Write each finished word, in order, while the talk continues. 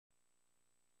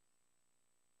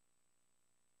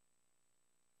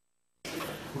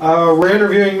We're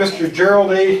interviewing Mr.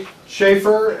 Gerald A.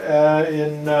 Shaffer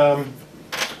in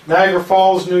Niagara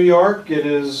Falls, New York. It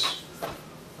is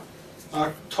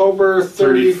October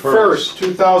 31st,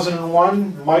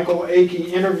 2001. Michael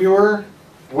Akey, interviewer.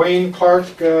 Wayne Clark,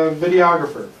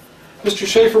 videographer. Mr.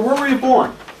 Shaffer, where were you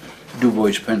born?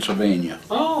 DuBois, Pennsylvania.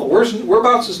 Oh,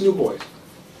 whereabouts is DuBois?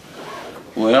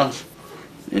 Well,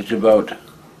 it's about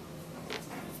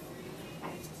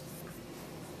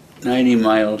 90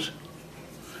 miles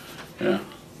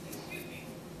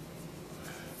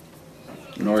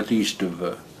northeast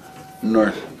of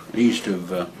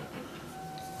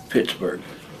Pittsburgh.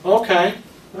 Okay,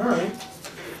 all right.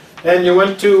 And you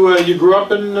went to you grew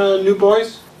up in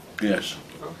DuBois? Yes.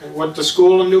 Okay. Went to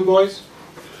school in DuBois?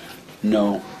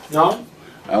 No. No?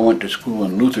 I went to school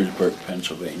in Luthersburg,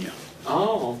 Pennsylvania.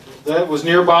 Oh, that was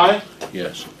nearby?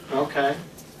 Yes. Okay.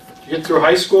 Did you get through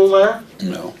high school there?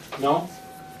 No. No?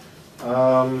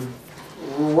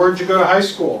 Where'd you go to high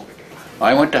school?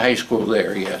 I went to high school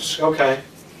there, yes. Okay.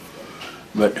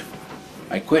 But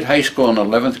I quit high school in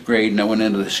 11th grade and I went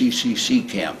into the CCC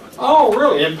camp. Oh,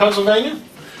 really? In Pennsylvania?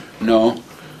 No.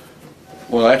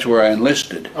 Well, that's where I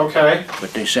enlisted. Okay.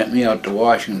 But they sent me out to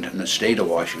Washington, the state of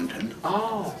Washington.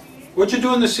 Oh. What'd you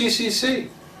do in the CCC?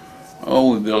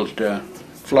 Oh, we built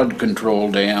flood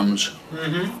control dams,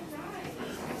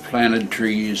 planted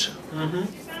trees,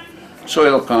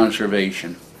 soil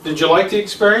conservation. Did you like the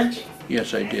experience?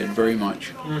 Yes, I did, very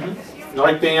much. You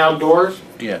like being outdoors?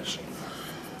 Yes.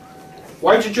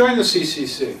 Why'd you join the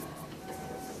CCC?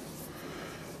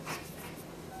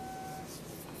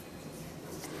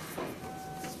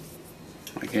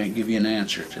 I can't give you an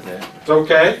answer to that. It's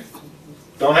okay.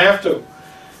 Don't have to.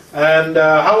 And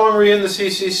how long were you in the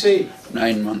CCC?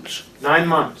 9 months. 9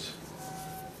 months.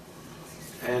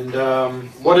 And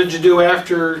what did you do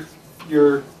after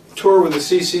your tour with the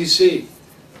CCC?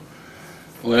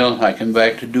 Well, I came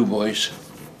back to DuBois,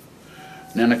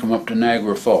 and then I come up to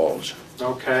Niagara Falls.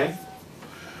 Okay.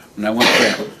 And I went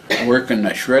to work in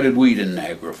the shredded wheat in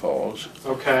Niagara Falls.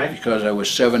 Okay. Because I was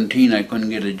 17, I couldn't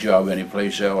get a job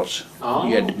anyplace else. Oh.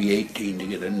 You had to be 18 to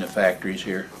get in the factories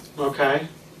here. Okay.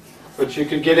 But you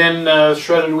could get in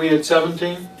shredded wheat at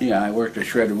 17? Yeah, I worked at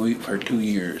shredded wheat for 2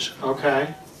 years.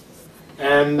 Okay.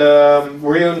 And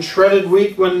were you in shredded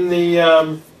wheat when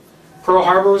the Pearl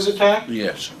Harbor was attacked?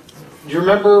 Yes. Do you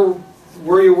remember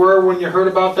where you were when you heard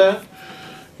about that?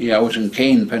 Yeah, I was in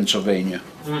Kane, Pennsylvania.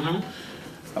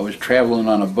 I was traveling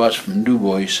on a bus from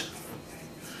DuBois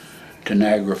to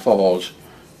Niagara Falls,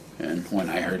 and when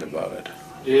I heard about it.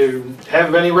 Do you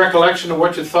have any recollection of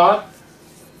what you thought?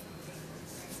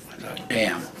 I thought,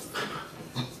 damn,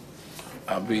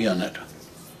 I'll be in it.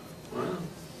 Wow.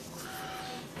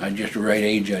 At just the right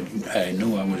age, I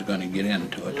knew I was going to get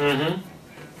into it.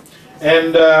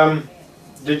 And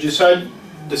did you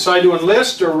decide to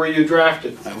enlist, or were you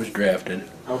drafted? I was drafted.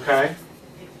 Okay.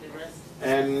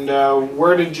 And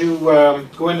where did you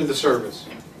go into the service?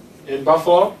 In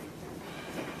Buffalo?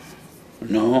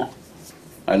 No.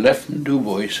 I left from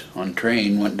DuBois on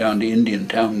train, went down to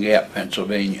Indiantown Gap,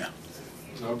 Pennsylvania.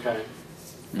 Okay.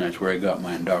 And that's where I got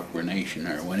my indoctrination,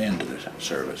 or went into the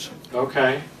service.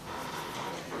 Okay.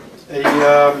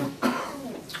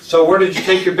 So where did you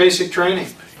take your basic training?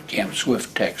 Camp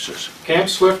Swift, Texas. Camp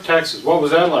Swift, Texas. What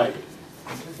was that like?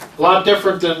 A lot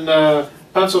different than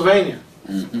Pennsylvania.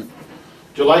 Did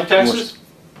you like Texas?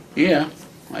 Yeah,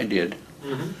 I did.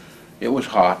 It was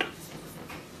hot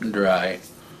and dry.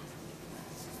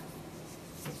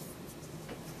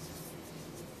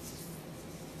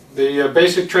 The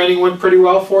basic training went pretty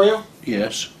well for you?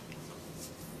 Yes.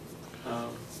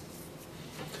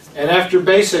 And after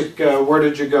basic, where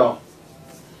did you go?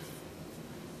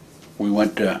 We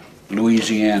went to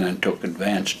Louisiana and took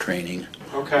advanced training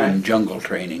and jungle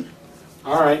training.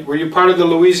 All right. Were you part of the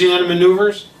Louisiana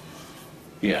maneuvers?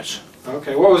 Yes.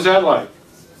 Okay. What was that like?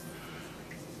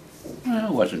 Well,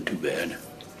 it wasn't too bad.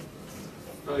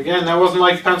 Again, that wasn't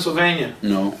like Pennsylvania.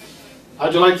 No.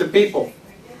 How'd you like the people?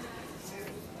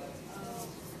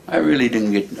 I really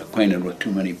didn't get acquainted with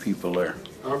too many people there.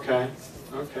 Okay.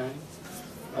 Okay.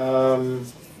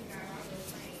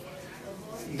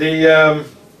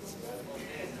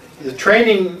 The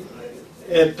training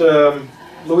at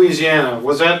Louisiana,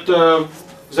 was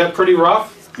that pretty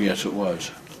rough? Yes, it was.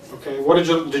 Okay. What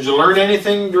did you learn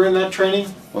anything during that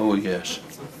training? Oh, yes.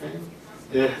 Okay.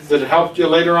 Did it help you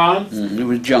later on? It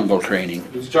was jungle training.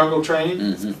 It was jungle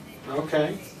training?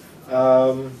 Okay.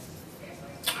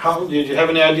 Did you have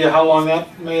any idea how long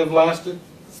that may have lasted?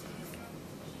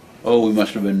 Oh, we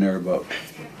must have been there about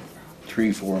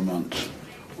 3-4 months.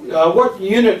 What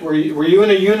unit were you in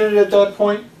a unit at that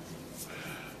point?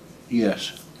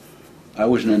 Yes. I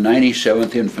was in the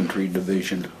 97th Infantry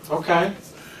Division, Okay.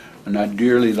 and I'd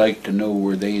dearly like to know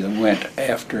where they went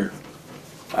after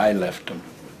I left them.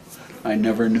 I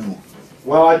never knew.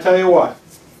 Well, I tell you what.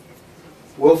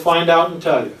 We'll find out and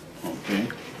tell you. Okay.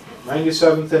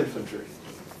 97th Infantry.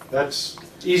 That's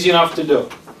easy enough to do.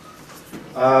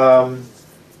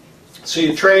 So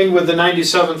you trained with the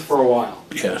 97th for a while?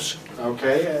 Yes.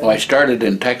 Okay. Well, I started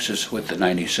in Texas with the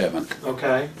 97th,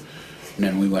 Okay. and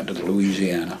then we went to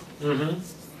Louisiana, Mm-hmm.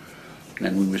 and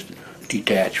then we was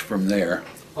detached from there.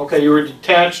 Okay, you were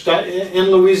detached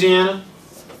in Louisiana?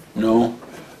 No,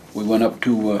 we went up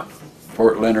to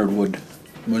Fort Leonard Wood,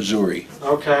 Missouri,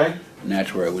 Okay. and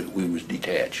that's where we was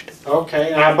detached.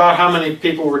 Okay. And about how many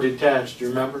people were detached, do you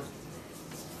remember?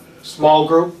 Small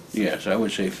group? Yes, I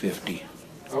would say 50.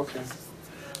 Okay.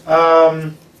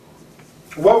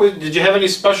 Did you have any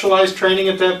specialized training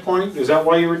at that point? Is that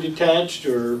why you were detached,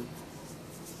 or?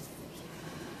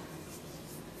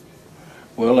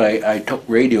 Well, I took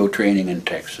radio training in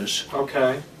Texas.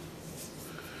 Okay.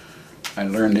 I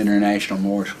learned International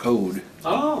Morse Code.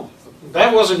 Oh,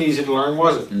 that wasn't easy to learn,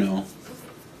 was it? No.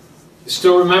 You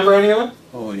still remember any of it?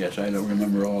 Oh yes, I don't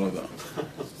remember all of it.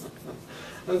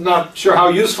 I'm not sure how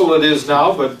useful it is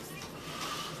now, but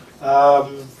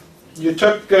you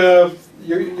took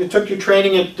your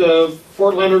training at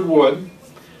Fort Leonard Wood.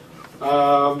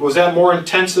 Was that more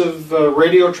intensive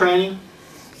radio training?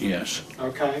 Yes.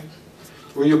 Okay.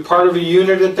 Were you part of a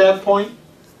unit at that point?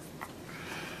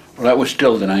 Well, that was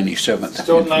still the 97th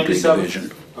Still Infantry 97th?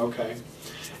 Division. Okay.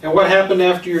 And what happened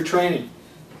after your training?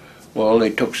 Well, they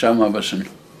took some of us and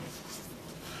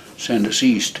sent us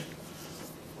east.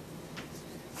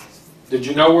 Did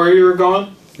you know where you were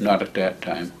going? Not at that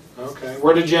time. Okay.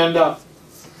 Where did you end up?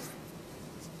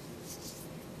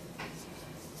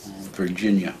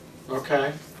 Virginia.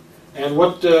 Okay. And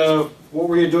what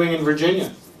were you doing in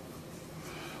Virginia?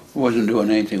 Wasn't doing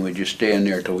anything. We just staying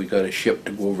there till we got a ship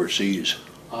to go overseas.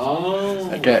 Oh.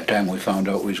 At that time, we found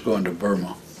out we was going to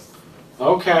Burma.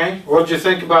 Okay. What did you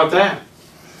think about that?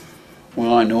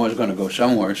 Well, I know I was going to go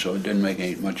somewhere, so it didn't make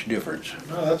any much difference.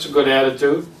 Oh, that's a good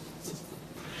attitude.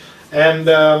 And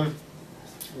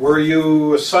were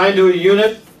you assigned to a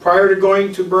unit prior to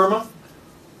going to Burma?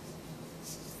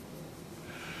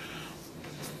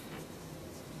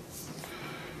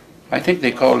 I think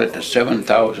they called it the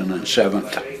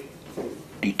 7007th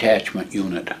Detachment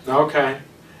Unit. Okay.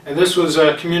 And this was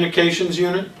a communications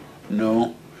unit?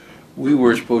 No, we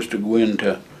were supposed to go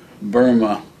into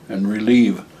Burma and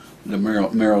relieve the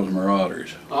Merrill's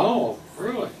Marauders. Oh,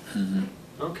 really? Mm-hmm.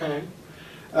 Okay.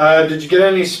 Did you get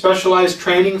any specialized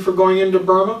training for going into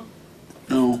Burma?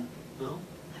 No. No.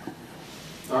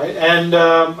 All right. And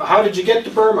how did you get to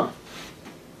Burma?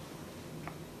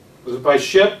 Was it by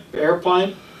ship,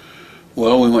 airplane?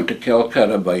 Well, we went to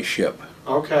Calcutta by ship.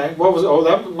 Okay. What was? Oh,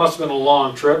 that must have been a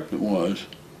long trip. It was.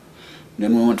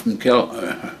 Then we went from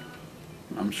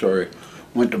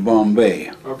went to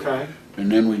Bombay. Okay.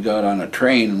 And then we got on a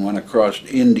train and went across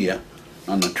India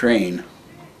on the train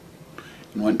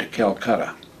and went to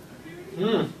Calcutta.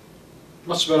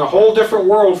 Must have been a whole different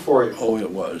world for you. Oh,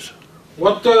 it was.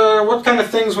 What kind of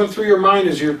things went through your mind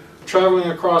as you're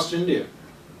traveling across India?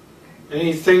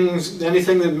 Anything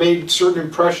that made certain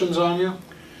impressions on you?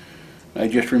 I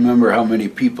just remember how many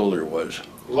people there was.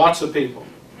 Lots of people.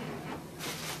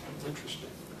 Interesting.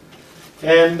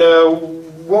 And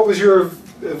what was your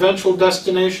eventual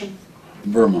destination?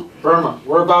 Burma. Burma.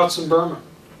 Whereabouts in Burma?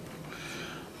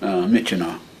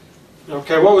 Myitkyina.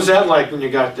 Okay, what was that like when you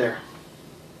got there?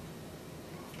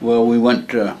 Well,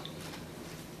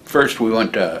 first we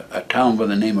went to a town by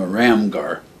the name of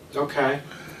Ramgarh, Okay.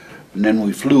 and then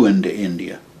we flew into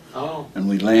India, Oh, and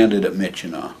we landed at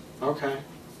Myitkyina. okay.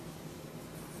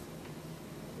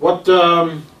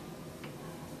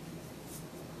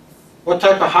 What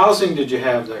type of housing did you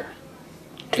have there?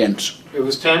 Tents. It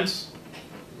was tents?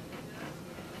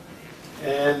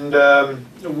 And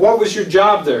what was your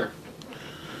job there?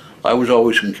 I was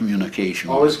always in communication.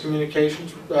 Always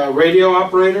communications? Radio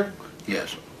operator?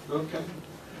 Yes. Okay.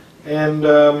 And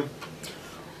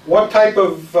what type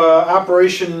of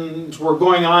operations were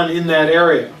going on in that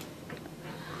area?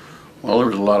 Well, there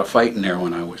was a lot of fighting there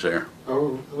when I was there.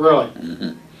 Oh, really?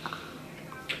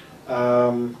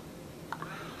 Mm-hmm.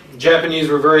 Japanese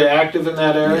were very active in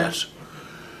that area? Yes.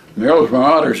 Merrill's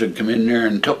Marauders had come in there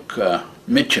and took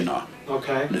Myitkyina,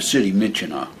 Okay. the city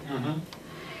Myitkyina. Mm-hmm.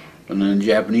 And then the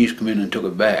Japanese come in and took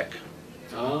it back.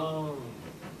 Oh.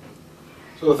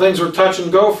 So things were touch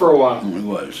and go for a while. It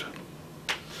was.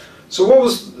 So what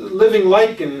was living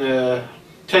like in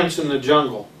tents in the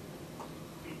jungle?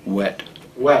 Wet.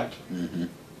 Wet. Mm-hmm.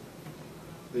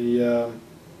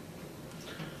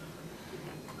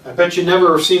 I bet you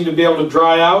never seem to be able to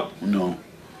dry out. No.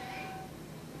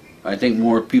 I think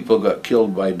more people got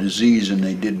killed by disease than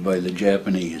they did by the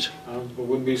Japanese. I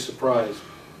wouldn't be surprised.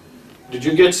 Did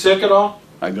you get sick at all?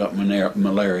 I got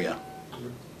malaria.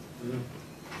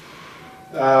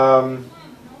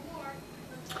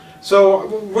 So,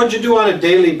 what'd you do on a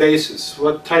daily basis?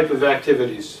 What type of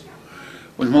activities?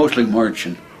 It was mostly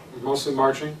marching. Mostly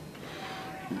marching?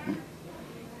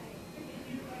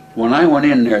 When I went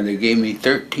in there, they gave me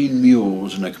 13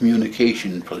 mules and a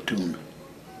communication platoon.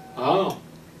 Oh.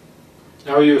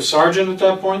 Now, were you a sergeant at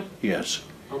that point? Yes.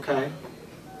 Okay.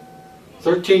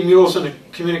 13 mules and a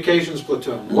communications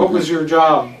platoon. What was your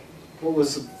job? What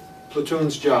was the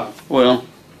platoon's job? Well,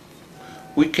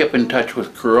 we kept in touch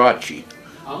with Karachi,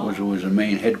 Oh. which was the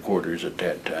main headquarters at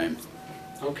that time.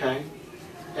 Okay.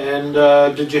 And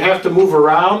did you have to move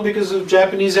around because of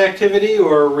Japanese activity,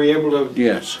 or were you able to?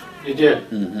 Yes. You did?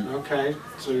 Mm-hmm. Okay.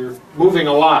 So you're moving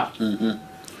a lot. Mm-hmm.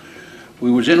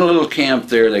 We was in a little camp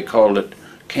there, they called it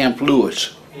Camp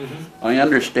Lewis. Mm-hmm. I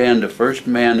understand the first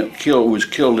man that was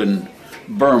killed in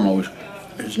Burma,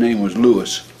 his name was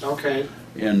Lewis, Okay.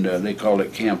 and they called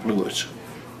it Camp Lewis.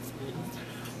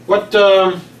 What,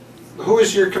 who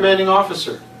is your commanding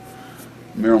officer?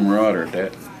 Merrill Marauder at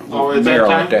that. Oh, at that Merrill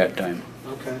time? at that time.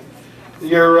 Okay.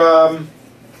 Your,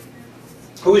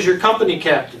 who was your company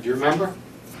captain? Do you remember?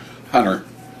 Hunter,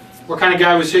 What kind of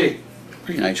guy was he?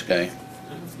 pretty nice guy.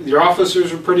 Your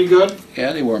officers were pretty good?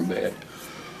 Yeah, they weren't bad.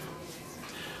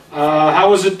 How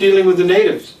was it dealing with the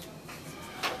natives?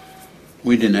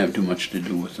 We didn't have too much to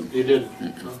do with them. You didn't?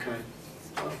 Okay.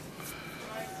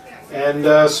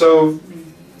 And so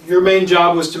your main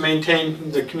job was to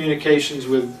maintain the communications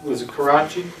with, was it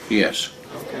Karachi? Yes,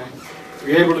 Okay. Were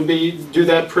you able to do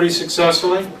that pretty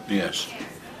successfully? yes.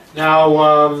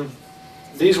 Now,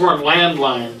 these weren't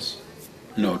landlines,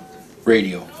 No,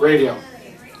 radio. radio.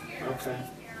 Okay.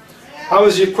 How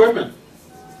was the equipment?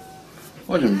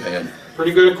 Wasn't bad.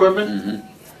 Pretty good equipment?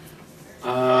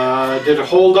 Mm-hmm. Did it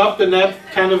hold up in that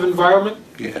kind of environment?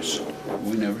 Yes,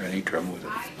 we never had any trouble with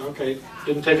it. Okay.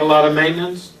 Didn't take a lot of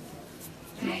maintenance?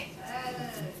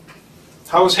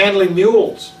 How was handling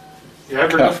mules? You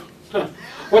ever? Tough.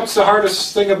 What's the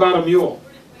hardest thing about a mule?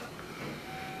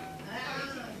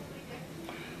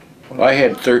 Well, I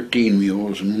had 13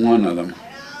 mules, and one of them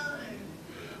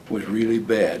was really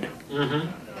bad. Mm-hmm.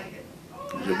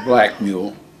 It was a black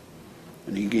mule,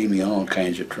 and he gave me all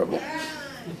kinds of trouble.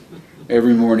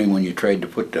 Every morning when you tried to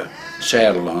put the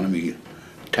saddle on him, he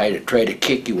tried to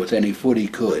kick you with any foot he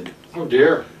could. Oh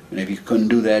dear. And if you couldn't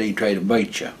do that, he'd try to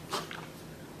bite you.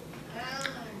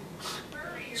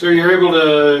 So you're able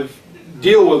to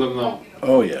deal with them though?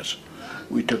 Oh yes,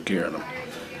 we took care of them.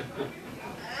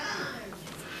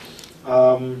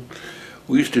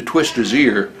 We used to twist his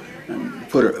ear and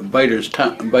bite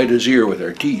his ear with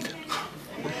our teeth.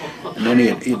 And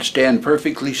then he'd stand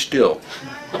perfectly still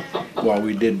while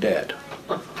we did that.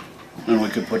 And we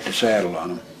could put the saddle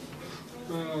on him.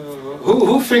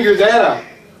 Who figured that out?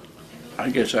 I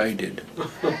guess I did.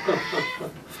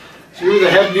 So you were the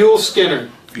head mule skinner.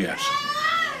 Yes.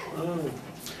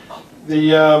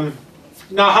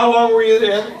 Now how long were you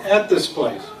at this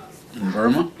place? In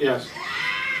Burma? Yes.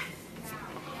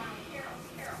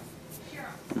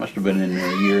 I must have been in there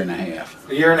a year and a half.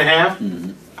 A year and a half?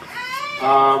 Mm-hmm.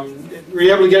 Were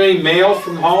you able to get any mail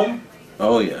from home?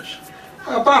 Oh yes.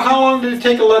 About how long did it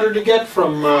take a letter to get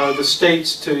from the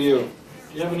States to you?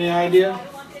 Do you have any idea?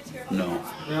 No.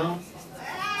 No?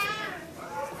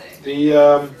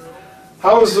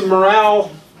 How was the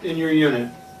morale in your unit?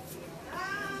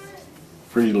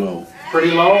 Pretty low.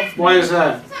 Pretty low? Why is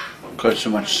that? Because so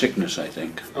much sickness, I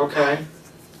think. Okay.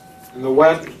 And the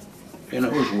wet? And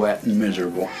it was wet and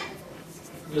miserable.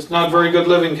 Just not very good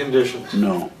living conditions.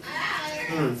 No.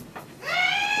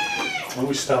 Why don't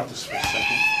we stop this for a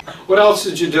second? What else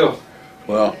did you do?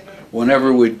 Well,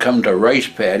 whenever we'd come to rice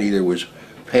paddy, there was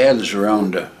paths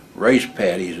around the rice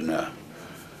paddies, and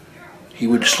he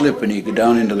would slip and he'd go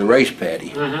down into the rice paddy,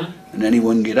 Mm-hmm. and then he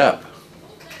wouldn't get up.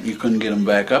 You couldn't get him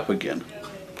back up again.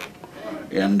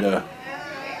 And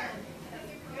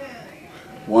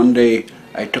one day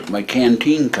I took my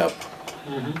canteen cup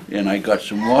and I got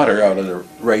some water out of the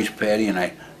rice paddy, and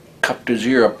I cupped his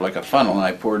ear up like a funnel, and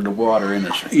I poured the water in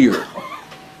his ear.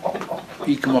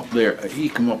 He come up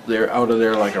there out of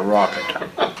there like a rocket.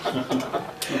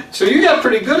 So you got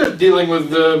pretty good at dealing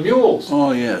with mules.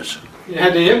 Oh yes. You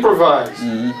had to improvise.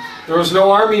 Mm-hmm. There was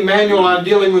no army manual on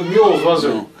dealing with mules, was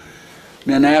there? No.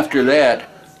 Then after that,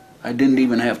 I didn't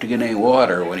even have to get any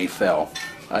water when he fell.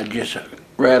 I just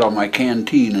rattle my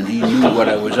canteen and he knew what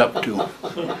I was up to.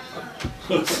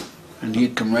 And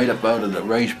he'd come right up out of the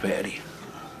rice paddy.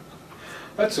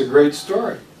 That's a great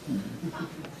story.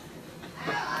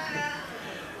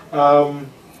 And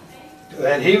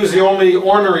he was the only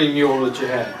ornery mule that you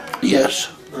had?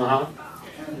 Yes. Uh-huh.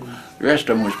 The rest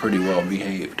of them was pretty well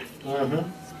behaved. Mm-hmm.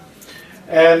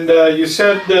 And you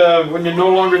said when you no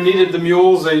longer needed the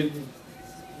mules, they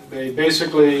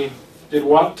basically did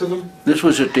what to them? This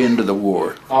was at the end of the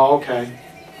war. Oh, okay.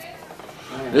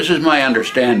 This is my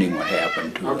understanding what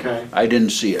happened to Okay. them. I didn't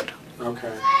see it.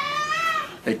 Okay.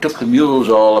 They took the mules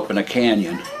all up in a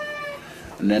canyon,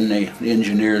 and then the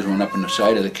engineers went up in the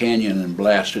side of the canyon and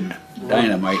blasted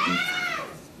dynamite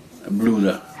and blew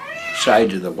the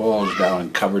sides of the walls down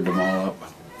and covered them all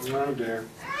up. Oh dear.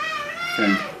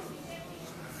 And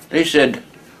they said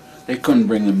they couldn't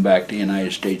bring them back to the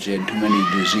United States. They had too many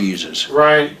diseases.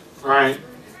 Right, right.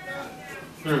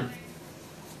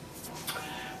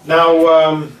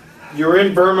 Now, you were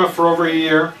in Burma for over a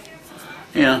year.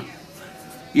 Yeah,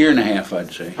 year and a half,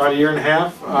 I'd say. About a year and a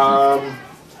half.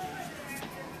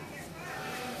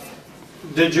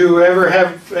 Did you ever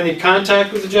have any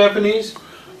contact with the Japanese?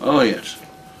 Oh yes.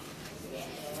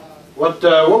 What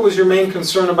was your main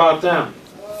concern about them?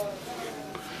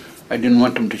 I didn't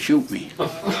want them to shoot me.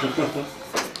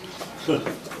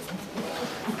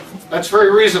 That's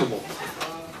very reasonable.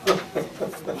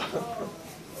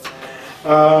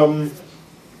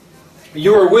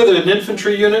 You were with an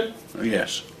infantry unit?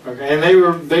 Yes. Okay, and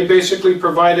they basically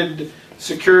provided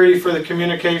security for the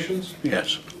communications?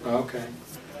 Yes. Okay.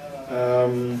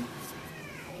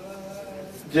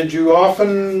 Did you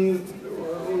often,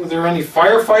 were there any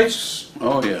firefights?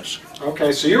 Oh yes.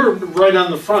 Okay, so you were right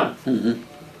on the front. Mm-hmm.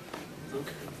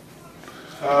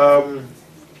 Okay.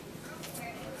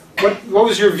 What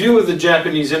was your view of the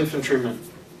Japanese infantrymen?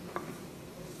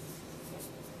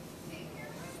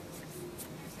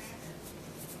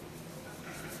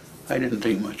 I didn't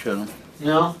think much of them.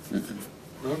 No? Mm-mm.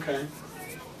 Okay.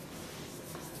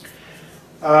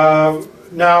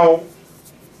 Now,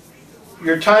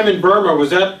 your time in Burma,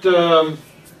 was that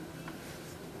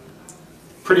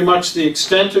pretty much the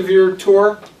extent of your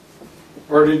tour?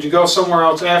 Or did you go somewhere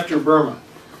else after Burma?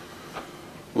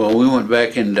 Well, we went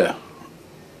back into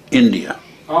India.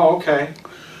 Oh, okay.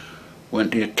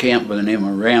 Went to a camp by the name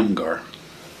of Ramgarh.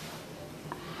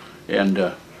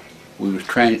 And we was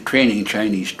training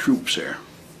Chinese troops there.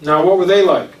 Now, what were they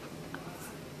like?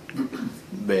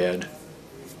 Bad.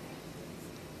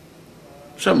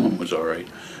 Some of them was all right.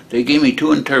 They gave me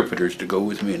 2 interpreters to go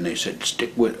with me, and they said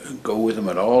go with them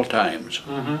at all times.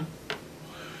 Mm-hmm.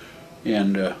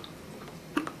 And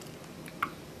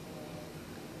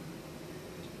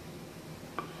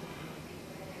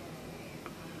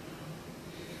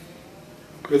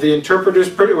Were the interpreters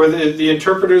the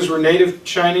interpreters were native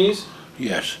Chinese?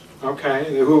 yes,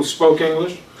 Okay, who spoke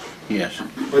English? yes.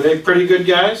 Were they pretty good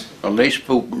guys? Well, they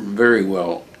spoke very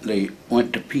well. They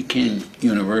went to Peking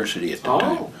University at the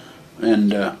time, Oh,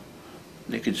 and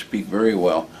they could speak very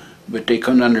well. But they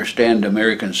couldn't understand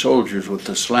American soldiers with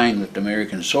the slang that the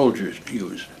American soldiers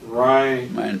used. right.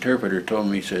 My interpreter told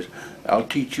me, he says, "I'll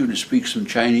teach you to speak some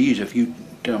Chinese if you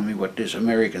tell me what this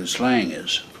American slang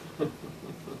is."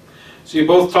 So you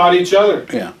both taught each other?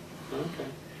 Yeah. Okay.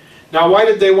 Now, why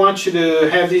did they want you to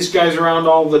have these guys around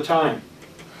all the time?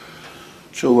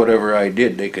 So whatever I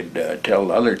did, they could tell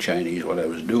the other Chinese what I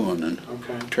was doing and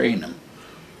Okay. train them.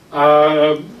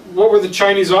 What were the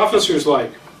Chinese officers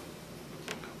like?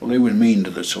 Well, they were mean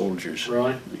to the soldiers.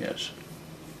 Really? Yes.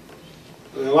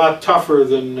 A lot tougher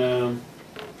than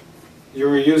you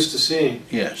were used to seeing.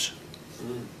 Yes.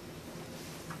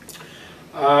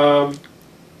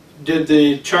 Did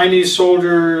the Chinese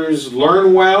soldiers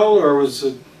learn well, or was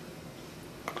it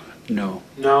No.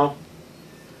 no?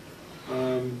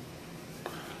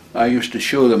 I used to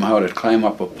show them how to climb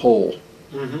up a pole,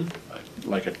 Mm-hmm.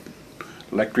 like an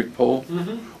electric pole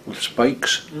Mm-hmm. with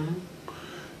spikes. Mm-hmm.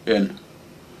 And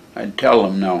I'd tell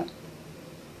them, now,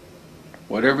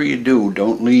 whatever you do,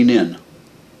 don't lean in.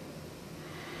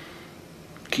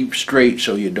 Keep straight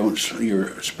so you don't,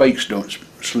 your spikes don't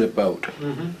slip out.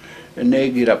 Mm-hmm. And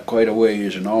they'd get up quite a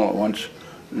ways, and all at once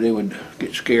they would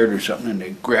get scared or something, and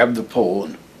they'd grab the pole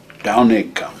and down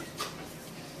they'd come.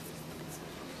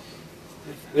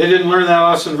 They didn't learn that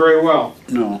lesson very well.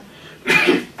 No.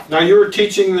 Now you were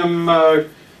teaching them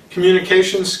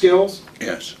communication skills?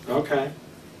 Yes. Okay.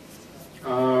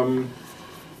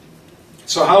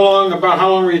 So about how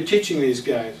long were you teaching these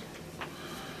guys?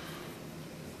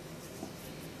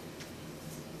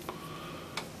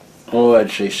 Oh,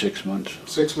 I'd say 6 months.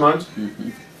 6 months? Mm-hmm.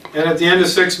 And at the end of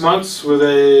 6 months, were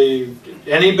they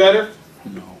any better?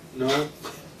 No. No?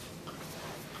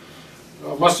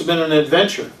 Well, it must have been an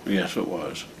adventure. Yes, it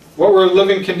was. What were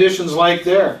living conditions like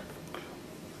there?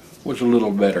 Was a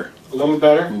little better. A little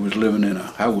better? We was living in a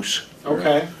house.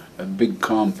 Okay. A big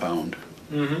compound.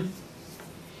 Mm-hmm.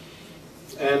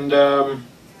 And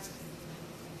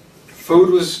food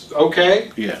was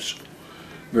okay? Yes.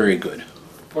 Very good.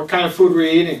 What kind of food were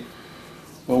you eating?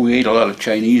 Well, we ate a lot of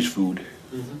Chinese food.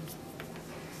 Mm-hmm.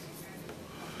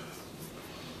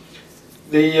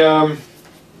 The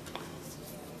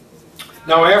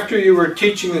now, after you were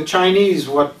teaching the Chinese,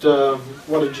 what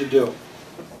did you do?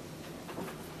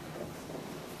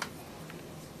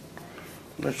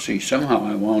 Let's see. Somehow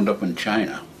I wound up in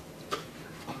China.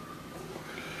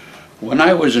 When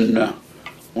I was in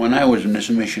this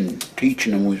mission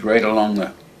teaching them, was right along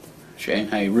the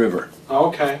Shanghai River.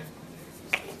 Okay.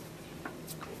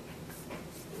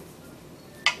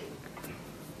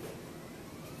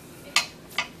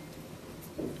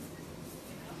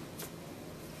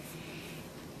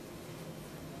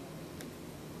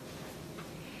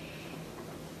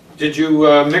 Did you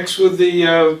mix with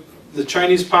the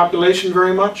Chinese population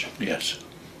very much? Yes.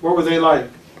 What were they like?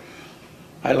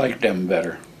 I liked them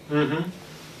better. Mm-hmm.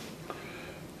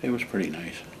 It was pretty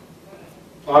nice.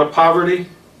 A lot of poverty?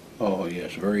 Oh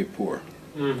yes, very poor.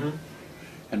 Mm-hmm.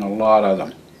 And a lot of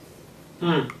them.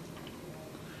 Hmm.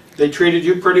 They treated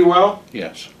you pretty well?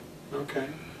 Yes. Okay.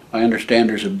 I understand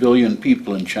there's 1 billion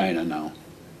people in China now.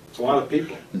 It's a lot of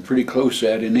people. And pretty close to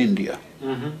that in India.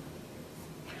 Mm-hmm.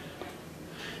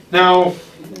 Now,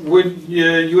 when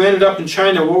you ended up in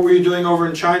China, what were you doing over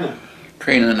in China?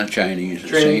 Training the Chinese, the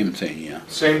Training. same thing, yeah.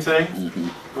 Same thing?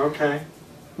 Mm-hmm. Okay.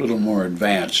 A little more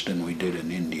advanced than we did in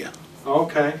India.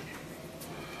 Okay.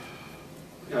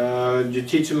 Did you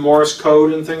teach them Morse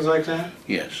code and things like that?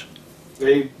 Yes.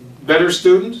 They better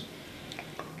students?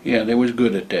 Yeah, they was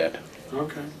good at that.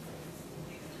 Okay.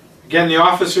 Again, the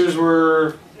officers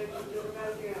were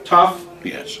tough?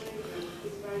 Yes.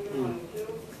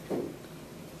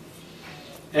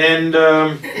 And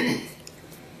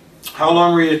how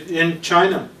long were you in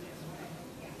China?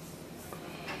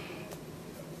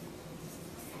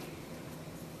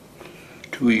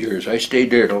 Two years. I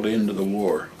stayed there till the end of the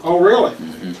war. Oh, really?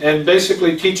 Mm-hmm. And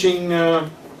basically teaching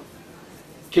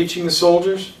teaching the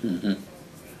soldiers?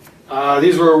 Mm-hmm.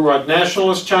 These were what,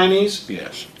 nationalist Chinese?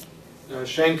 Yes.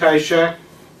 Chiang Kai-shek?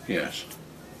 Yes.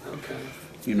 Okay.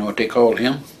 You know what they called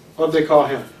him? What did they call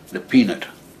him? The Peanut.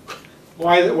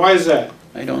 Why is that?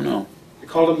 I don't know. They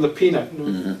called him the Peanut.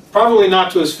 Mm-hmm. Probably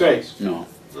not to his face. No.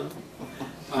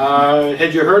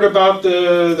 Had you heard about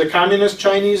the communist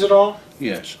Chinese at all?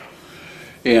 Yes.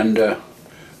 And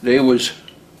they was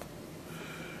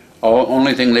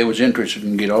only thing they was interested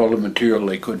in, get all the material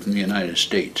they could from the United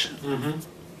States. Mm-hmm.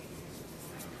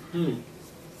 Hmm.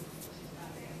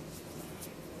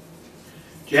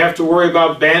 Do you have to worry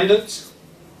about bandits?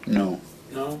 No.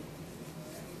 No.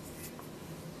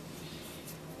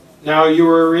 Now, you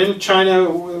were in China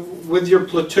with your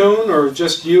platoon, or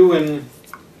just you and...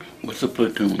 With the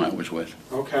platoon I was with.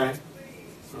 Okay.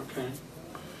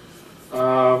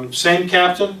 Okay. Same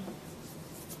captain?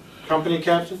 Company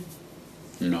captain?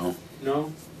 No.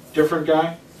 No? Different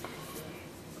guy?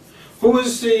 Who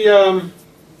was the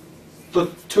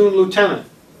platoon lieutenant?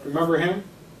 Remember him?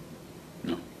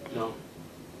 No. No.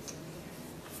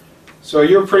 So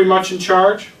you're pretty much in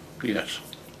charge? Yes.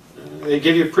 They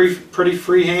give you pretty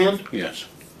free hand? Yes.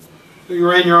 You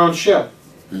ran your own ship?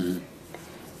 Mm-hmm.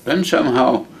 Then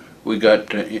somehow we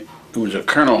got, it was a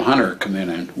Colonel Hunter come in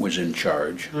and was in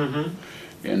charge. Mm-hmm.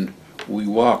 And we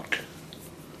walked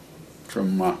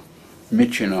from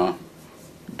Michina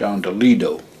down to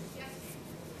Lido,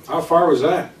 How far was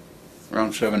that?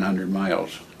 around 700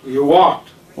 miles. You walked?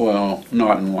 Well,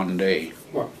 not in one day.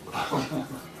 What?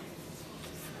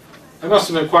 That must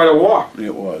have been quite a walk.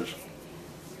 It was.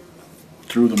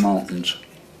 Through the mountains.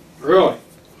 Really?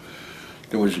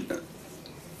 There was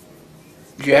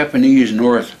Japanese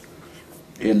north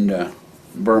in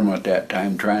Burma at that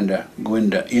time trying to go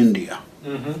into India.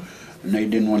 Mm-hmm. And they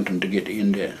didn't want them to get to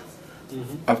India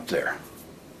up there.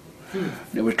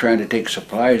 They was trying to take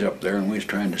supplies up there and we was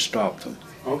trying to stop them.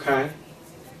 Okay.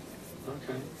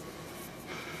 Okay.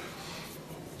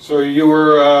 So you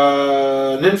were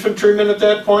an infantryman at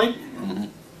that point? Mm-hmm.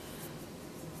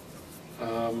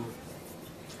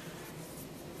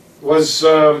 Was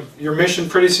your mission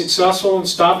pretty successful in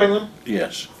stopping them?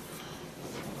 Yes.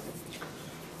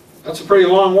 That's a pretty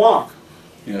long walk.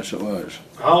 Yes, it was.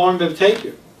 How long did it take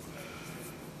you?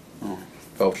 Oh,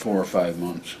 about 4 or 5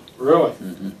 months. Really?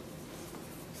 Mm-hmm.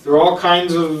 Through all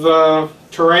kinds of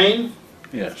terrain?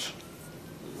 Yes.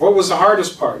 What was the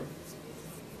hardest part?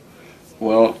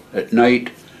 Well, at night,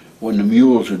 when the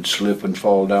mules would slip and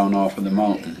fall down off of the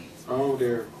mountain, Oh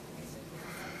dear.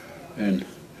 and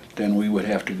then we would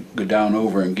have to go down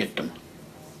over and get them.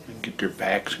 And get their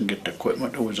packs and get the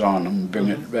equipment that was on them and bring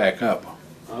it back up.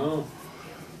 Oh.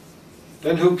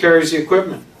 Then who carries the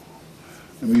equipment?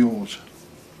 The mules.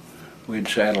 We'd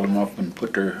saddle them up and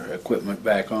put their equipment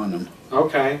back on them.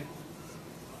 Okay.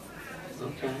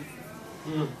 Okay.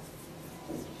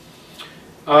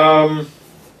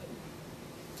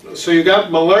 So you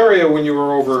got malaria when you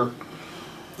were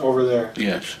over there.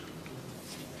 Yes.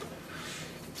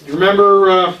 Do you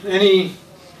remember any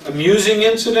amusing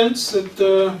incidents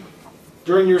that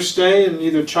during your stay in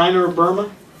either China or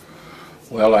Burma?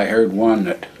 Well, I heard one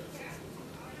that...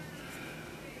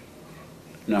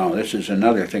 Now, this is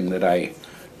another thing that I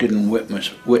didn't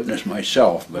witness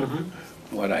myself, but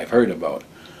what I've heard about.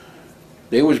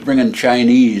 They was bringing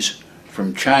Chinese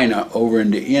from China over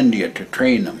into India to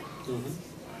train them.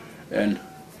 And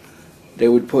they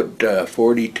would put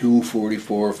 42,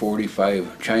 44,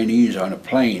 45 Chinese on a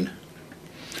plane.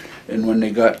 And when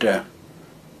they got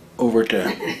over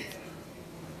to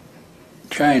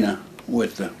China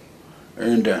with the, or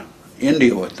into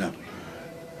India with the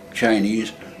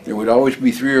Chinese, there would always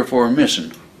be 3 or 4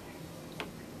 missing.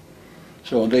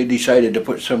 So they decided to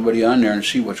put somebody on there and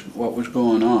see what was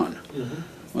going on.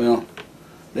 Well,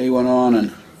 they went on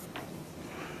and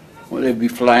they'd be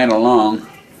flying along,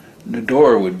 and the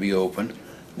door would be open.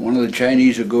 One of the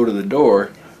Chinese would go to the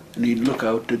door, and he'd look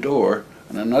out the door,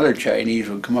 and another Chinese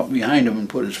would come up behind him and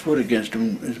put his foot against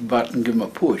his butt and give him a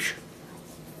push.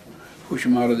 Push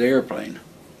him out of the airplane.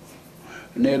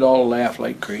 And they'd all laugh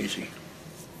like crazy.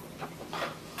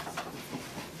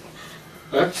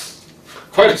 That's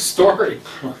quite a story.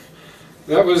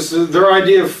 That was their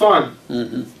idea of fun.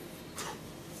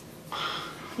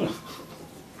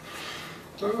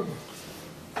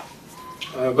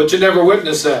 But you never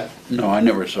witnessed that. No, I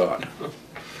never saw it.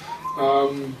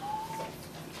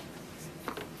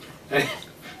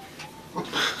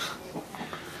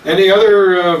 Any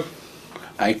other...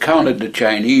 I counted the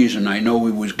Chinese, and I know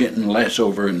we was getting less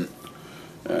over in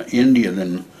India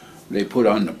than they put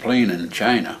on the plane in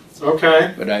China.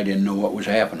 Okay. But I didn't know what was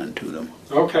happening to them.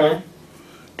 Okay.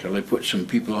 Till they put some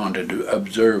people on to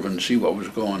observe and see what was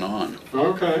going on.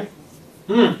 Okay.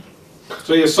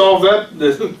 So you solved that...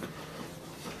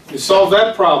 You solved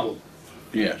that problem?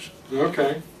 Yes.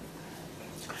 Okay.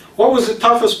 What was the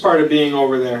toughest part of being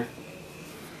over there?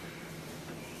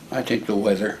 I think the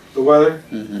weather. The weather?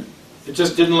 It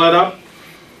just didn't let up?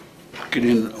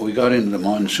 We got into the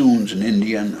monsoons in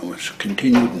India, and it was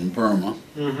continued in Burma.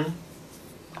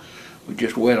 We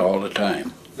just wet all the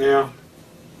time. Yeah.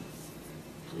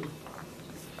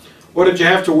 What did you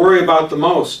have to worry about the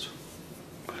most?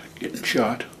 Getting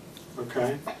shot.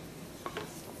 Okay.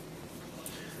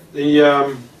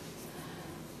 The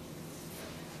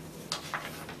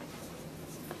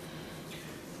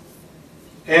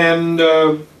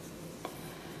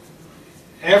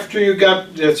after you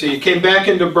got, let's see, you came back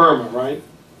into Burma, right?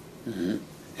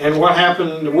 And what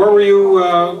happened? Where were you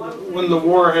when the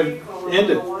war had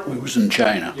ended? We was in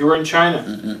China. You were in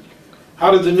China.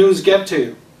 How did the news get to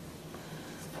you?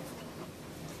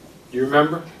 Do you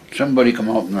remember? Somebody come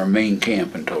out in our main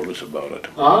camp and told us about it.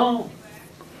 Oh.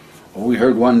 Well, we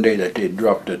heard one day that they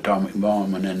dropped the atomic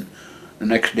bomb, and then the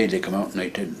next day they come out and they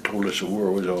told us the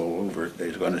war was all over. They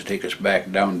was going to take us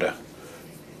back down to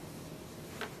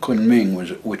Kunming,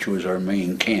 which was our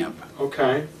main camp.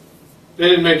 Okay. They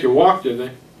didn't make you walk, did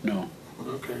they? No.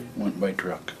 Okay. Went by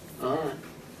truck. All right.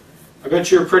 I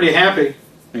bet you were pretty happy.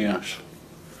 Yes.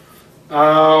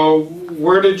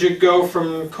 Where did you go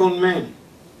from Kunming?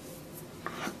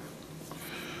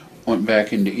 Went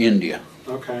back into India.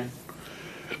 Okay.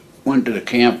 Went to a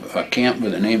camp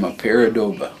with the name of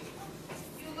Paradoba.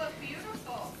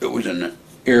 It was an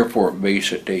airport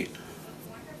base that they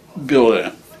built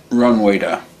a runway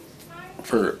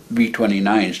for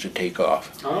B-29s to take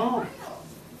off. Oh.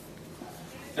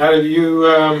 Now, do you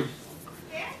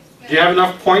have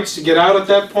enough points to get out at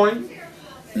that point?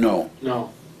 No.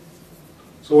 No.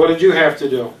 So what did you have to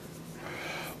do?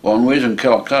 Well, when we was in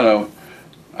Calcutta,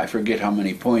 I forget how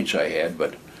many points I had,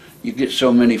 but you get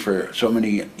so many for so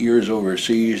many years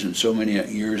overseas and so many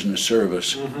years in the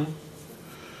service. And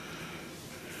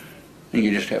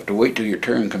you just have to wait till your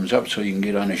turn comes up so you can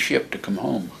get on a ship to come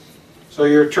home. So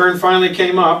your turn finally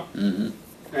came up, and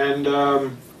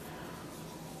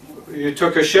you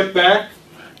took a ship back?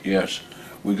 Yes.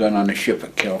 We got on a ship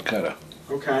at Calcutta.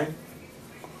 Okay.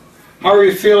 How were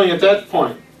you feeling at that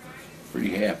point?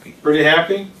 Pretty happy. Pretty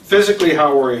happy? Physically,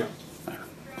 how were you?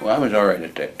 Well, I was all right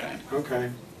at that time.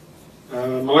 Okay.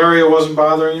 Malaria wasn't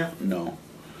bothering you? No.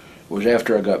 It was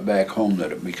after I got back home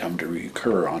that it began to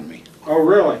recur on me. Oh,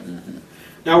 really?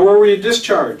 Now, where were you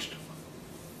discharged?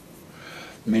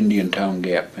 Indiantown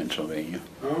Gap, Pennsylvania.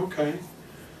 Okay.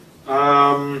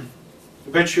 I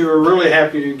bet you were really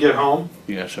happy to get home.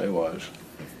 Yes, I was.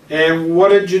 And what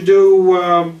did you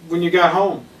do when you got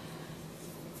home?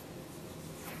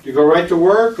 Did you go right to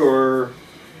work, or?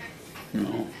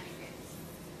 No.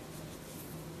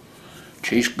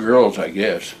 Chase girls, I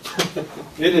guess.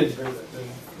 You didn't hear that, did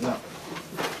you? No.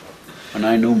 And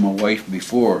I knew my wife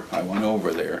before I went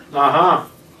over there. Uh-huh.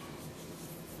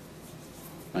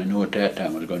 I knew at that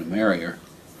time I was going to marry her.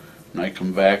 And I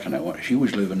come back and she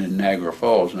was living in Niagara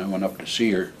Falls, and I went up to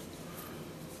see her.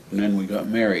 And then we got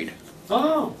married.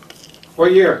 Oh.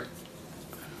 What year?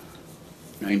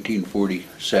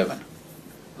 1947.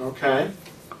 Okay.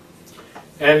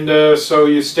 And so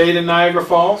you stayed in Niagara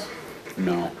Falls?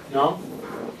 No, No?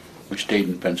 we stayed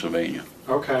in Pennsylvania.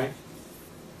 Okay.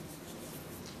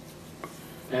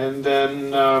 And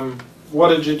then what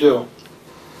did you do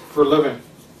for a living?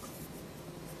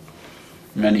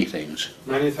 Many things.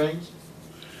 Many things?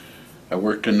 I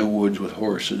worked in the woods with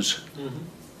horses. Mm-hmm.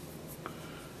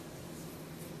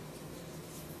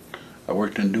 I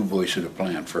worked in DuBois at a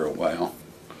plant for a while.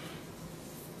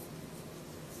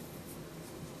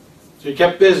 So you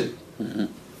kept busy. Mm-hmm.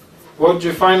 What did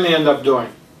you finally end up doing?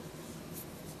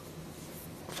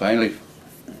 Finally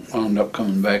wound up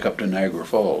coming back up to Niagara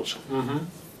Falls. Mm-hmm.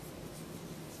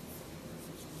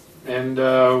 And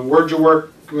where'd you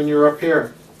work when you were up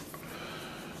here?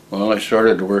 Well, I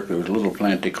started to work, there was a little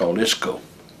plant they called ISCO.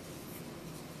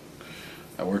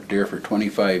 I worked there for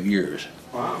 25 years.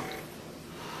 Wow.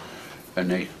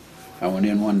 And I went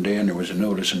in one day and there was a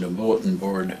notice in the bulletin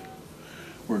board,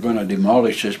 we're going to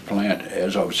demolish this plant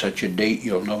as of such a date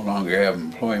you'll no longer have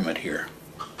employment here.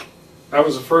 That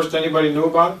was the first anybody knew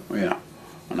about it? Yeah.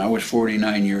 And I was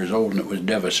 49 years old and it was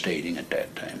devastating at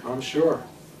that time. I'm sure.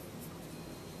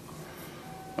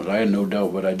 But I had no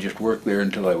doubt, but I just worked there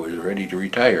until I was ready to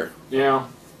retire. Yeah.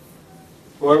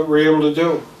 What were you able to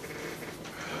do?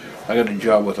 I got a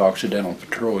job with Occidental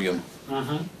Petroleum.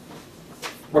 Mm-hmm.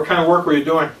 What kind of work were you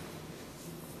doing?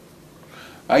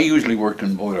 I usually worked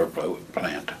in boiler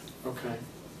plant, Okay.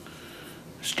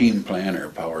 steam plant or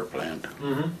power plant.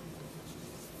 Mm-hmm.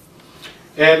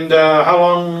 And how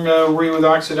long were you with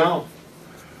Occidental?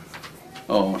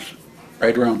 Oh,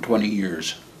 right around 20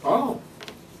 years. Oh.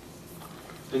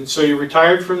 And so you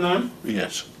retired from them?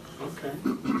 Yes. Okay.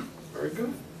 Very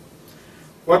good.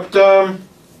 What,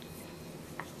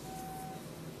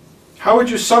 how would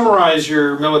you summarize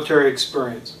your military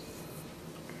experience?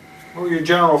 What were your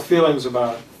general feelings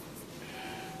about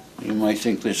it? You might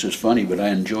think this is funny, but I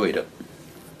enjoyed it.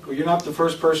 Well, you're not the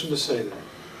first person to say that.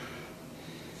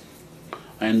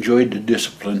 I enjoyed the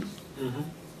discipline, Mm-hmm.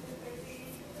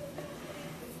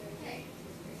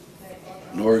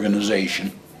 the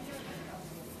organization.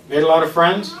 Made a lot of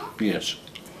friends? Yes,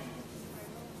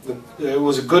 It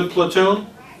was a good platoon?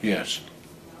 yes,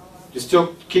 You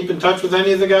still keep in touch with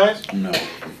any of the guys? no.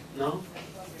 No?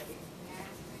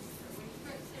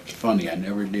 It's funny, I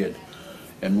never did.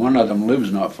 And one of them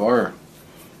lives not far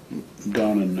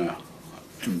down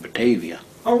in Batavia.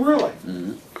 Oh, really?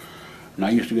 Mm-hmm. And I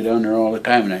used to go down there all the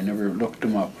time and I never looked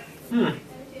him up. Hmm.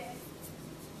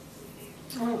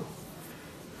 Oh.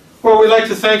 Well, we'd like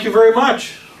to thank you very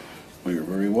much. Well, you're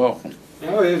very welcome. You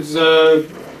know, it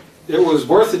was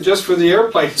worth it just for the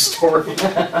airplane story.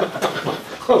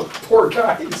 Those poor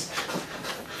guys.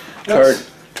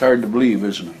 It's hard to believe,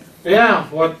 isn't it? Yeah,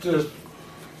 what the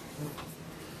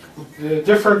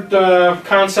different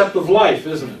concept of life,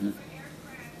 isn't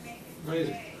it?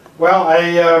 Amazing.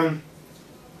 Well,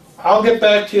 I'll get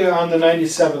back to you on the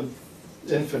 97th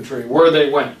Infantry, where they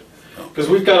went. Because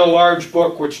we've got a large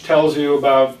book which tells you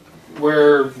about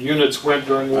where units went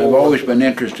during World I've War II. always been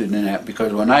interested in that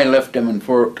because when I left them in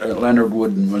Fort Leonard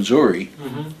Wood in Missouri,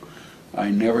 Mm-hmm. I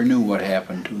never knew what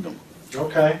happened to them.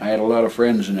 Okay. I had a lot of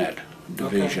friends in that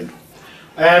division.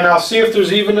 And I'll see if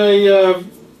there's even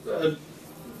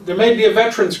there may be a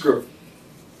veterans group.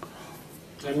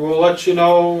 And we'll let you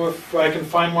know if I can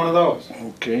find one of those.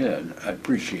 Okay, I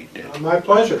appreciate that. My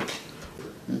pleasure.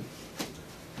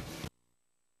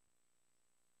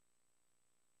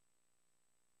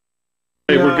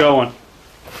 Hey, we're going.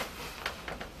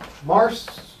 Mars,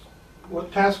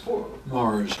 what task force?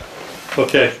 Mars.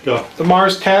 Okay, go. The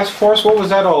Mars Task Force, what was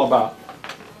that all about?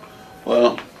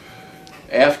 Well,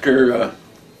 after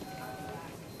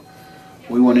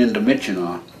we went into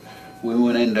Michinaw, we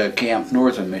went into camp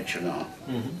north of Michinaw,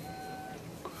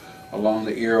 along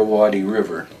the Irrawaddy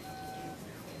River.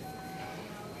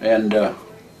 And it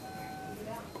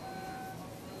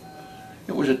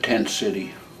was a tent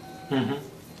city.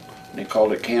 Mm-hmm. They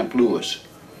called it Camp Lewis.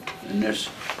 And this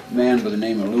man by the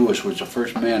name of Lewis was the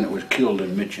first man that was killed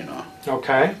in Michina.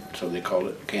 Okay. So they called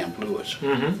it Camp Lewis.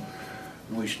 Mm-hmm.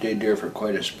 And we stayed there for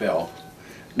quite a spell.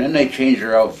 Then they changed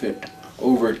their outfit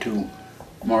over to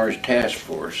Mars Task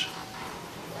Force.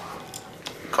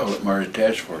 Call it Mars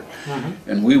Task Force. Mm-hmm.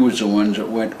 And we was the ones that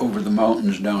went over the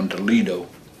mountains down to Lido.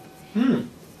 Hmm.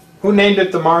 Who named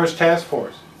it the Mars Task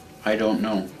Force? I don't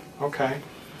know. Okay.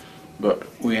 But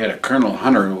we had a Colonel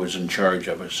Hunter who was in charge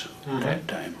of us at that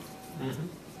time.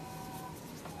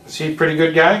 Is he a pretty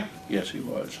good guy? Yes, he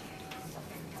was.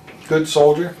 Good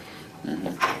soldier? Mm-hmm.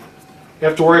 You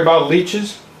have to worry about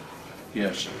leeches?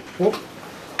 Yes. What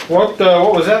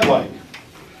was that like?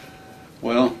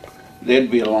 Well,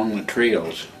 they'd be along the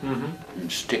trails Mm-hmm.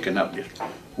 and sticking up, just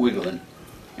wiggling.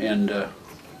 And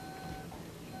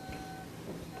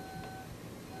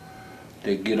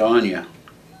they'd get on you.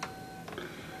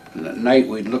 And at night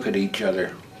we'd look at each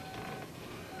other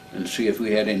and see if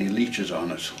we had any leeches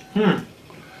on us. Hmm.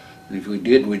 And if we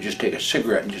did, we'd just take a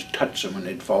cigarette and just touch them and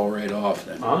they'd fall right off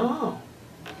then. Oh.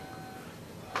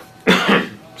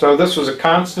 So this was a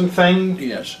constant thing?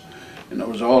 Yes. And it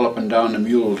was all up and down the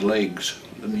mule's legs,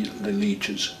 the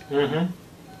leeches.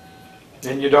 Mm-hmm.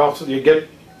 And you'd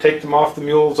take them off the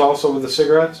mules also with the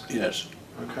cigarettes? Yes.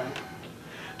 Okay.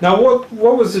 Now what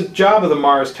was the job of the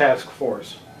Mars Task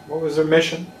Force? What was their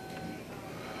mission?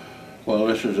 Well,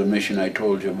 this was a mission I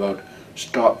told you about.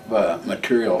 Stop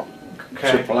material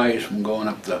supplies from going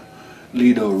up the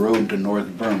Lido Road to North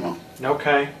Burma.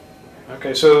 Okay.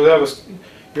 Okay, so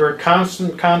you were in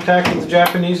constant contact with the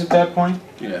Japanese at that point?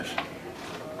 Yes.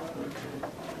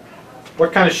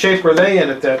 What kind of shape were they in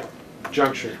at that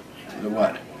juncture? The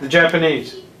what? The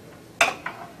Japanese?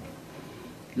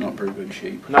 Not very good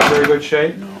shape. Not very good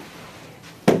shape? No.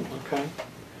 Okay.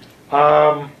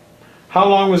 How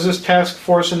long was this task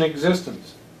force in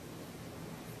existence?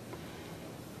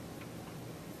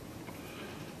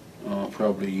 Oh,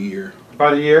 probably a year.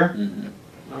 About a year?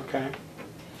 Mm-hmm. Okay.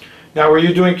 Now, were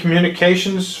you doing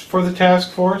communications for the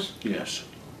task force? Yes.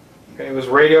 Okay, it was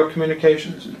radio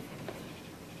communications?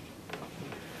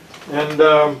 And,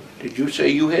 Did you say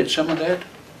you had some of that?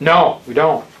 no, we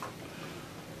don't.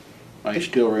 I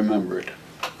still remember it.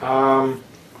 Um,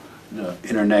 The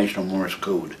International Morse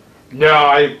Code. no,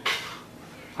 I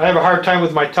have a hard time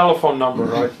with my telephone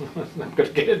number. I'm not going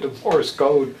to get into Morse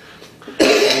code.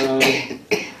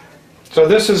 So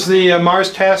this is the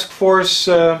Mars Task Force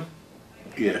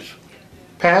Yes.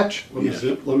 patch? Let me, Yes.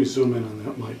 let me zoom in on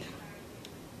that, Mike.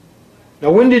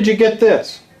 Now, when did you get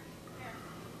this?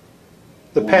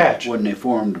 The patch? When they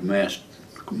formed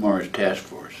Mars Task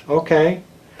Force. Okay.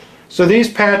 So these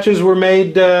patches were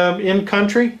made in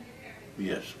country?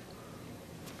 Yes.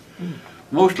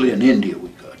 Mostly in India we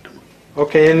got them.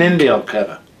 Okay, in India.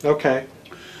 Calcutta. Okay.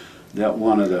 That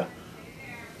one of the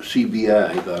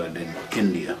CBI got it in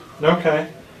India, Okay.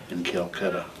 in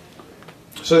Calcutta.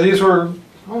 So these were,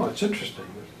 oh, it's interesting.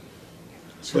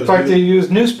 It's Looks got like they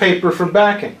used newspaper for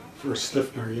backing. for a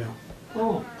stiffener, yeah.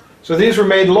 Oh. So these were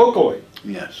made locally.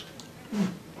 Yes.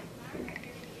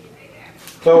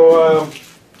 So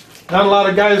not a lot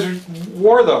of guys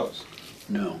wore those.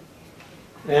 No.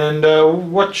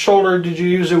 And what shoulder did you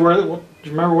usually wear? Do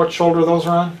you remember what shoulder those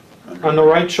are on? On the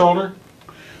right shoulder?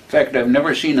 In fact, I've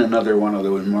never seen another one of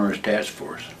those Mars Task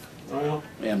Force Well,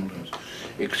 emblems,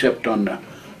 except on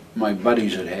my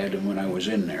buddies that had them when I was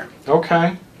in there.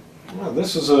 okay. Well,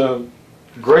 this is a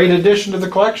great addition to the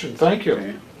collection. Thank you.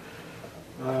 Okay.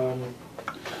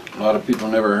 A lot of people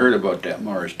never heard about that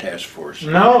Mars Task Force.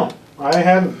 No, I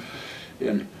hadn't.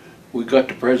 And we got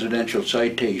the presidential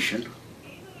citation.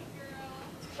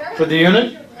 For the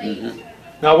unit? Mm-hmm.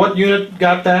 Now, what unit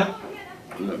got that?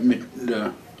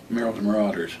 The Merrill's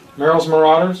Marauders. Merrill's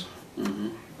Marauders? Mm-hmm.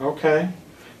 Okay.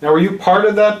 Now, were you part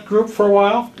of that group for a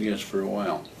while? Yes, for a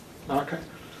while. Okay.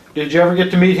 Did you ever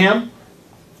get to meet him?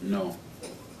 No.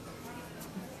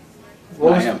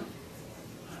 What I was- am.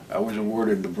 I was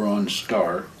awarded the Bronze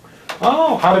Star.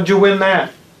 Oh, how did you win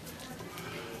that?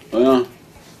 Well,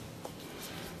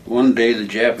 one day the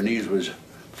Japanese was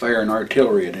firing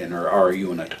artillery at our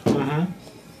unit, Mm-hmm.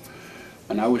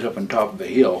 and I was up on top of a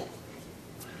hill,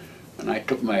 and I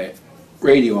took my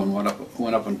radio and went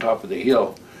up on top of the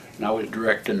hill, and I was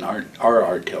directing our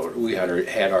artillery. We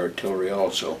had artillery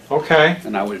also, Okay.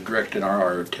 and I was directing our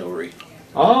artillery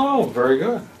Oh, very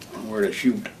good. on where to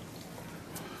shoot.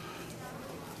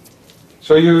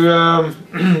 So you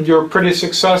you're pretty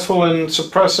successful in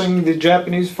suppressing the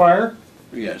Japanese fire?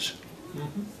 Yes.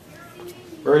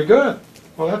 Very good.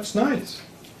 Well, that's nice.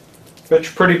 Bet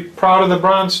you're pretty proud of the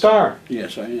Bronze Star.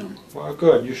 Yes, I am. Well,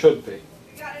 good. You should be.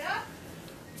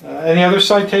 Any other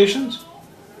citations?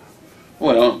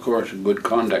 Well, of course, a good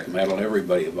conduct medal,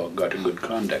 everybody about got a good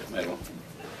conduct medal.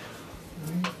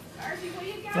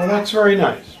 Well, that's very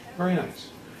nice, very nice.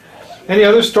 Any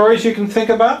other stories you can think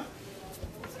about?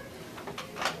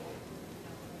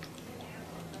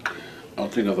 I'll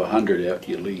think of 100 after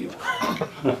you leave.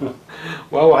 Well,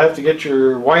 we'll have to get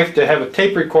your wife to have a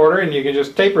tape recorder and you can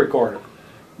just tape record it.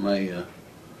 My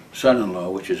son-in-law,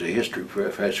 which is a history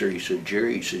professor, he said,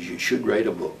 Jerry, he says, you should write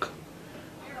a book.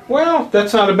 Well,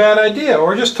 that's not a bad idea.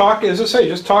 Or just talk, as I say,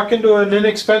 just talk into an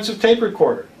inexpensive tape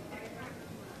recorder.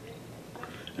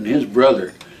 And his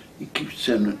brother, he keeps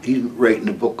sending, he's writing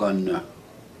a book on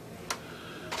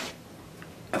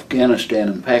Afghanistan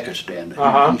and Pakistan.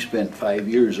 Uh-huh. He spent 5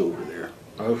 years over there.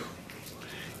 Oh.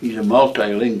 He's a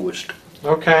multilinguist.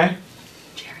 Okay.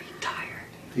 Jerry, tired.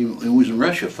 He was in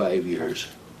Russia 5 years.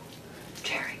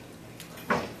 Jerry,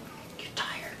 you're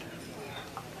tired.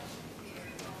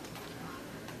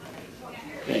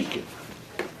 Thank you.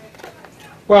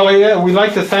 Well, yeah, we'd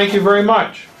like to thank you very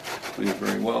much. You're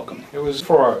very welcome. It was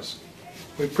for us.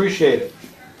 We appreciate it.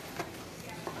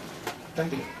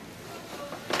 Thank you.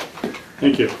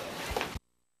 Thank you.